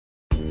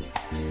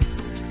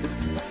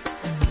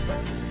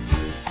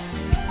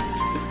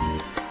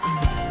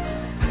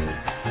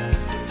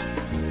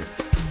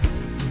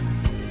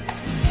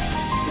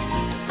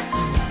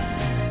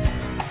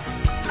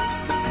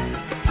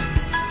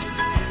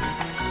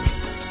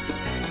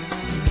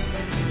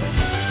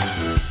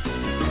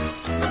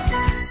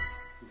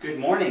Good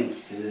morning.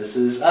 This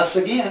is us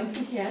again.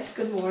 Yes,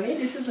 good morning.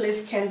 This is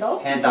Liz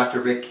Kendall. And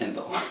Dr. Rick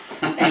Kendall.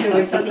 And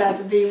we're so glad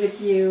to be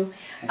with you.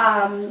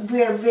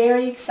 We are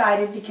very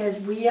excited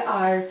because we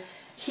are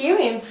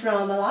hearing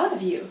from a lot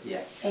of you.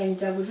 Yes. And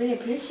we really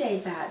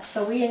appreciate that.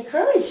 So we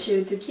encourage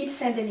you to keep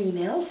sending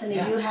emails. And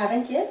if you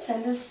haven't yet,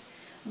 send us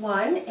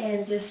one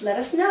and just let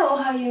us know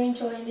how you're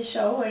enjoying the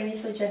show or any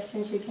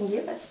suggestions you can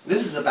give us.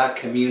 This is about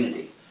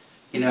community.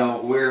 You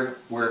know,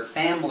 we're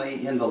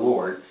family in the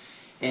Lord.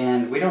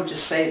 And we don't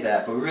just say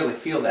that, but we really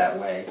feel that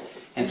way.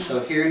 And so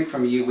hearing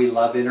from you, we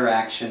love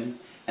interaction.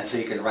 And so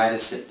you can write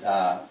us at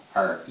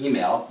our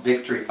email,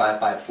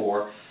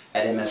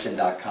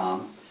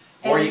 victory554@msn.com.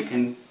 Or you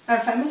can...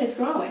 Our family is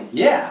growing.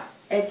 Yeah.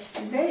 It's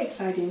very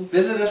exciting.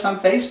 Visit us on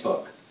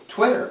Facebook,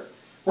 Twitter.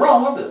 We're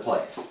all over the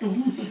place.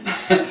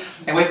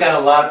 And we've got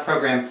a lot of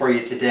program for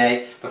you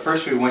today. But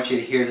first we want you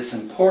to hear this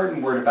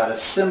important word about a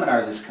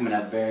seminar that's coming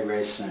up very,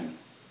 very soon.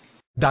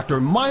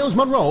 Dr. Miles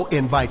Monroe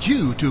invites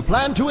you to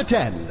plan to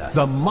attend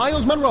the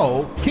Miles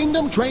Monroe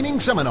Kingdom Training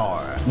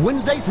Seminar,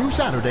 Wednesday through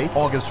Saturday,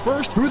 August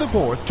 1st through the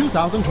 4th,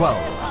 2012,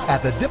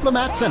 at the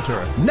Diplomat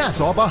Center,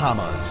 Nassau,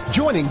 Bahamas.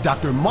 Joining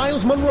Dr.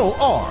 Miles Monroe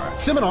are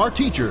seminar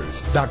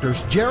teachers,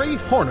 Drs. Jerry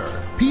Horner,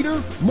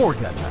 Peter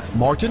Morgan,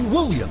 Martin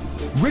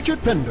Williams,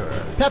 Richard Pender,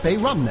 Pepe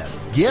Romneth,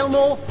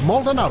 Guillermo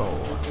Maldonado,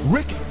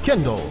 Rick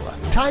Kendall,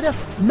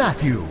 Titus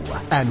Matthew,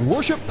 and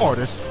worship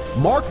artist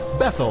Mark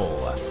Bethel.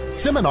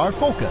 Seminar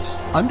focus,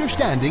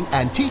 understanding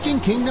and teaching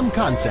kingdom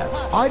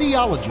concepts,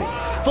 ideology,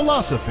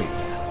 philosophy,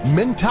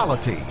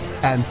 mentality,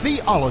 and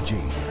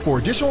theology. For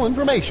additional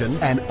information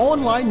and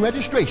online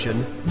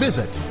registration,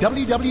 visit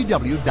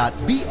www.bfmmm.com.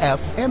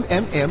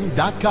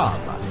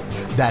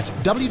 That's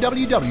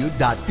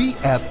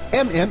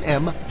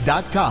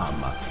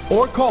www.bfmmm.com.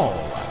 Or call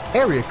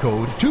area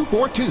code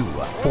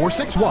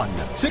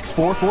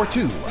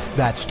 242-461-6442.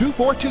 That's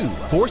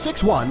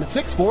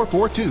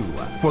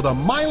 242-461-6442 for the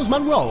Miles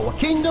Monroe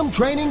Kingdom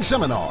Training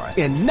Seminar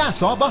in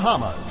Nassau,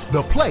 Bahamas,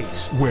 the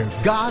place where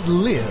God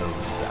lives.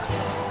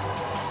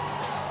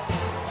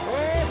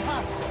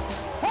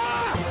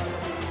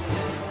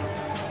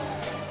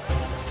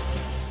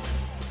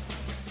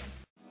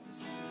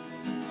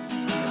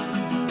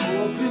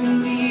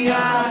 Open the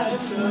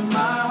eyes of my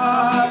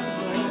heart.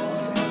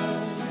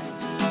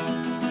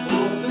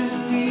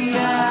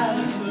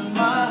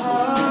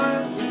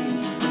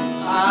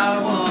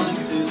 I want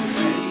to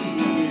see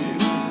you.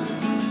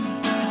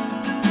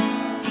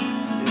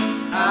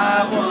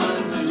 I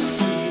want to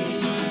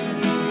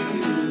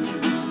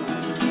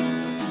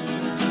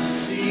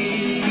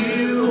see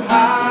you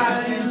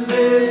high and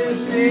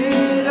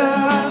lifted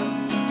up,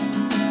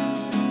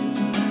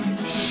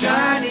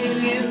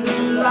 shining in the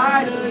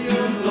light of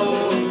your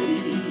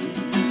glory.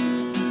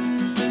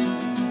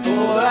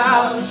 Pour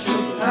out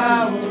your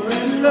power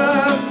and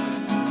love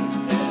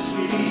as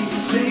we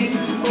sing,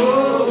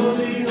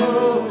 holy,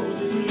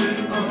 holy,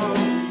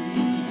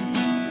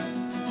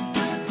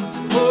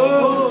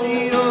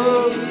 holy, holy,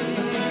 holy,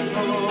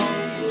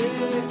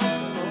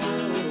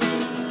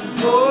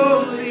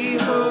 holy,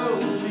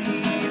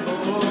 holy,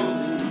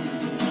 holy.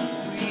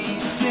 We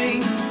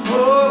sing,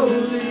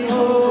 holy,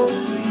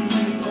 holy,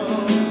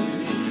 holy.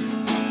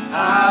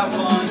 I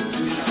want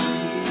to see.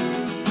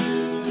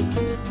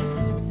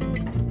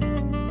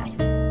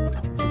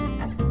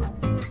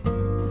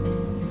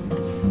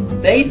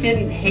 They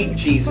didn't hate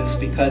Jesus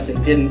because they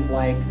didn't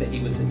like that he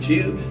was a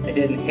Jew. They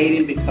didn't hate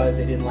him because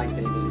they didn't like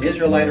that he was an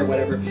Israelite or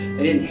whatever.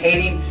 They didn't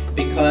hate him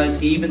because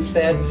he even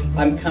said,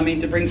 I'm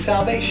coming to bring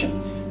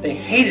salvation. They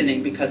hated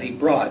him because he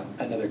brought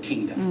another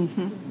kingdom.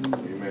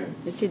 Amen.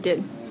 Yes, he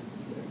did.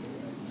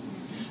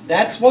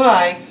 That's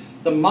why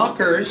the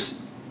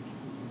mockers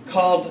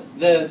called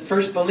the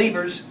first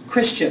believers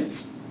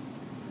Christians.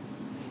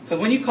 Because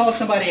when you call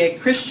somebody a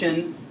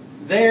Christian,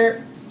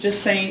 they're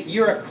just saying,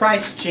 you're a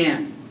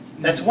Christian.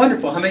 That's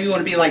wonderful. How many of you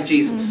want to be like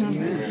Jesus?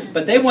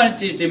 But they wanted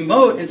to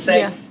demote and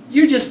say,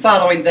 you're just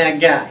following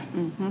that guy.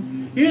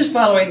 You're just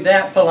following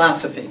that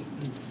philosophy.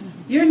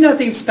 You're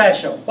nothing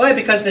special. Why?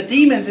 Because the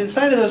demons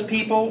inside of those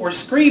people were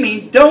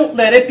screaming, don't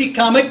let it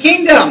become a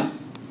kingdom.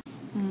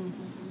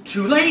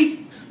 Too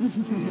late.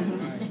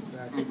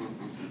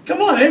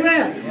 Come on,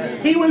 amen.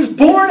 He was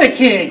born a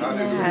king.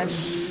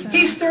 Yes.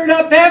 He stirred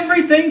up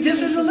everything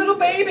just as a little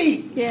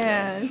baby.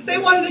 Yes. They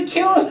wanted to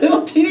kill a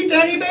little teeny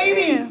tiny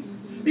baby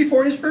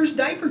before his first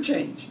diaper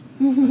change.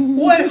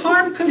 What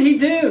harm could he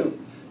do?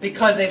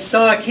 Because they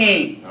saw a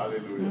king.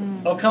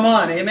 Hallelujah. Oh, come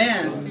on,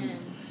 amen.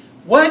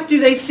 What do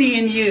they see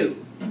in you?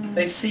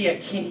 They see a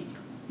king.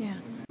 Yeah.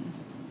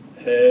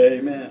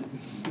 Amen.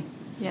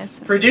 Yes.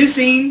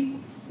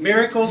 Producing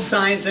miracles,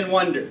 signs, and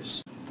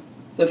wonders.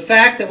 The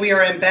fact that we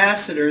are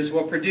ambassadors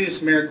will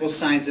produce miracles,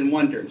 signs, and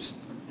wonders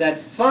that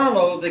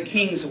follow the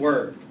king's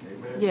word.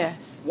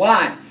 Yes.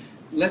 Why?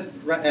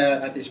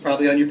 It's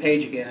probably on your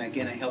page again.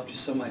 Again, I helped you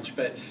so much.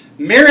 But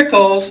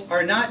miracles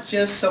are not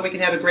just so we can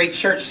have a great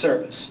church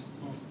service.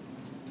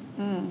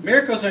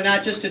 Miracles are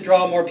not just to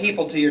draw more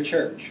people to your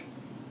church.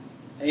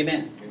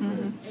 Amen.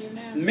 Amen.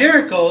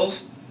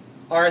 Miracles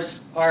are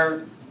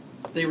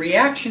the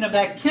reaction of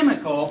that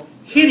chemical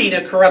hitting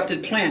a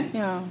corrupted planet.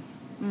 Yeah.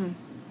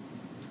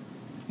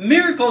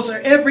 Miracles are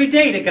every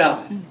day to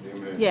God.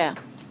 Amen. Yeah.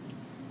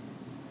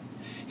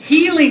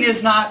 Healing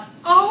is not,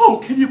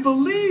 oh, can you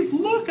believe?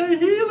 Look, a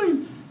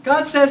healing.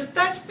 God says,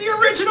 that's the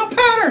original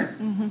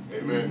pattern.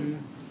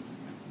 Amen.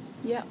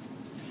 Yeah.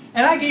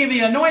 And I gave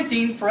the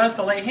anointing for us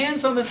to lay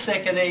hands on the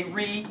sick and they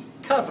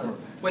recover.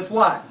 With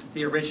what?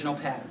 The original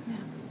pattern.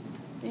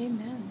 Yeah.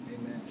 Amen.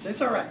 Amen. So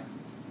it's all right.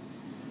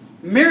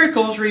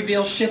 Miracles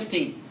reveal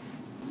shifting.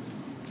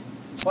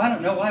 Well, I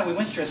don't know why we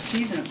went through a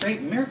season of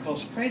great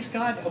miracles. Praise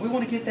God. We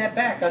want to get that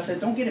back. God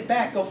said, don't get it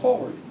back. Go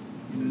forward.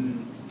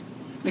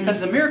 Because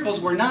the miracles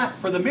were not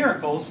for the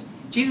miracles.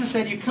 Jesus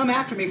said, you come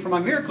after me for my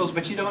miracles,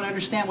 but you don't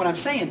understand what I'm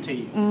saying to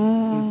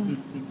you.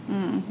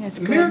 That's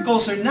good.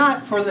 Miracles are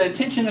not for the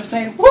attention of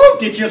saying, woo,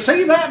 did you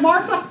see that,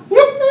 Martha?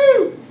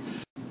 Woo-hoo!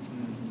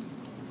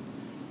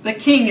 The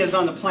king is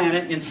on the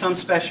planet in some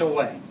special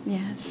way.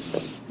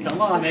 Yes.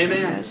 Come on,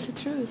 amen. That's the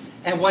truth.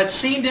 And what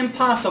seemed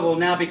impossible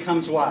now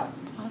becomes what?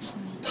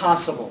 Awesome.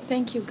 Possible.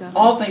 Thank you, God.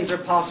 All things are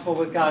possible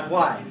with God.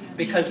 Why?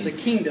 Because the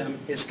kingdom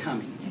is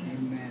coming.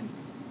 Amen.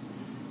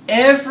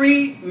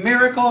 Every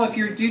miracle, if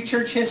you do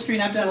church history,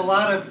 and I've done a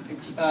lot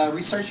of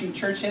researching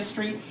church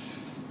history,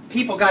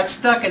 people got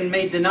stuck and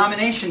made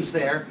denominations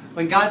there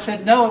when God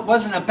said, no, it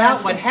wasn't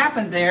about what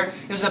happened there.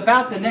 It was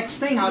about the next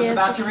thing I was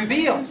about to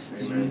reveal.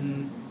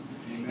 Amen.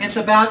 It's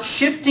about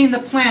shifting the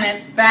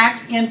planet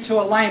back into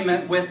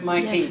alignment with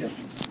my kingdom.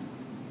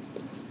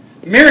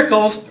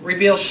 Miracles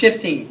reveal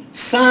shifting.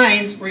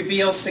 Signs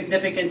reveal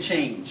significant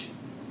change.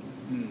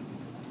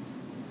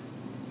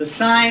 The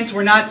signs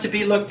were not to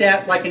be looked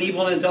at like an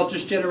evil and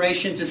adulterous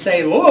generation to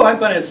say, oh, I'm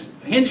going to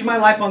hinge my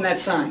life on that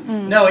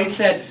sign. No, he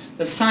said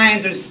the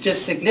signs are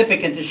just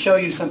significant to show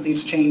you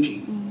something's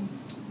changing.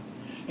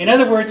 In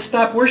other words,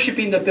 stop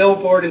worshiping the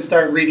billboard and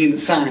start reading the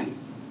sign.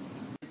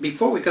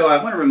 Before we go,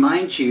 I want to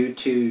remind you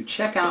to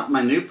check out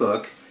my new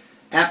book,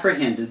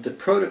 Apprehended, The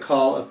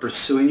Protocol of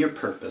Pursuing Your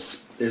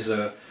Purpose. There's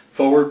a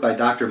foreword by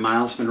Dr.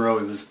 Miles Monroe.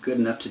 He was good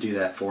enough to do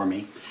that for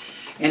me.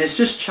 And it's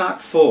just chock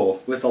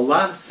full with a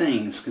lot of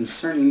things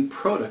concerning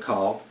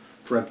protocol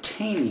for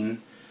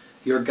obtaining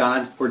your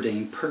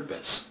God-ordained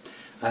purpose.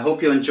 I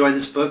hope you enjoy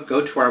this book.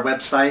 Go to our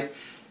website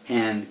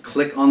and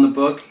click on the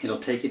book. It'll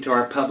take you to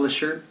our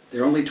publisher.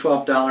 They're only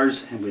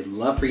 $12 and we'd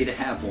love for you to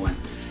have one.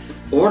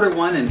 Order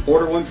one and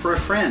order one for a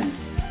friend.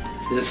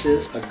 This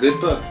is a good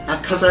book.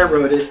 Not because I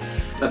wrote it,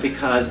 but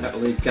because I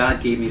believe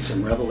God gave me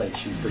some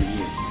revelation for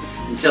you.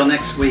 Until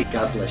next week,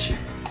 God bless you.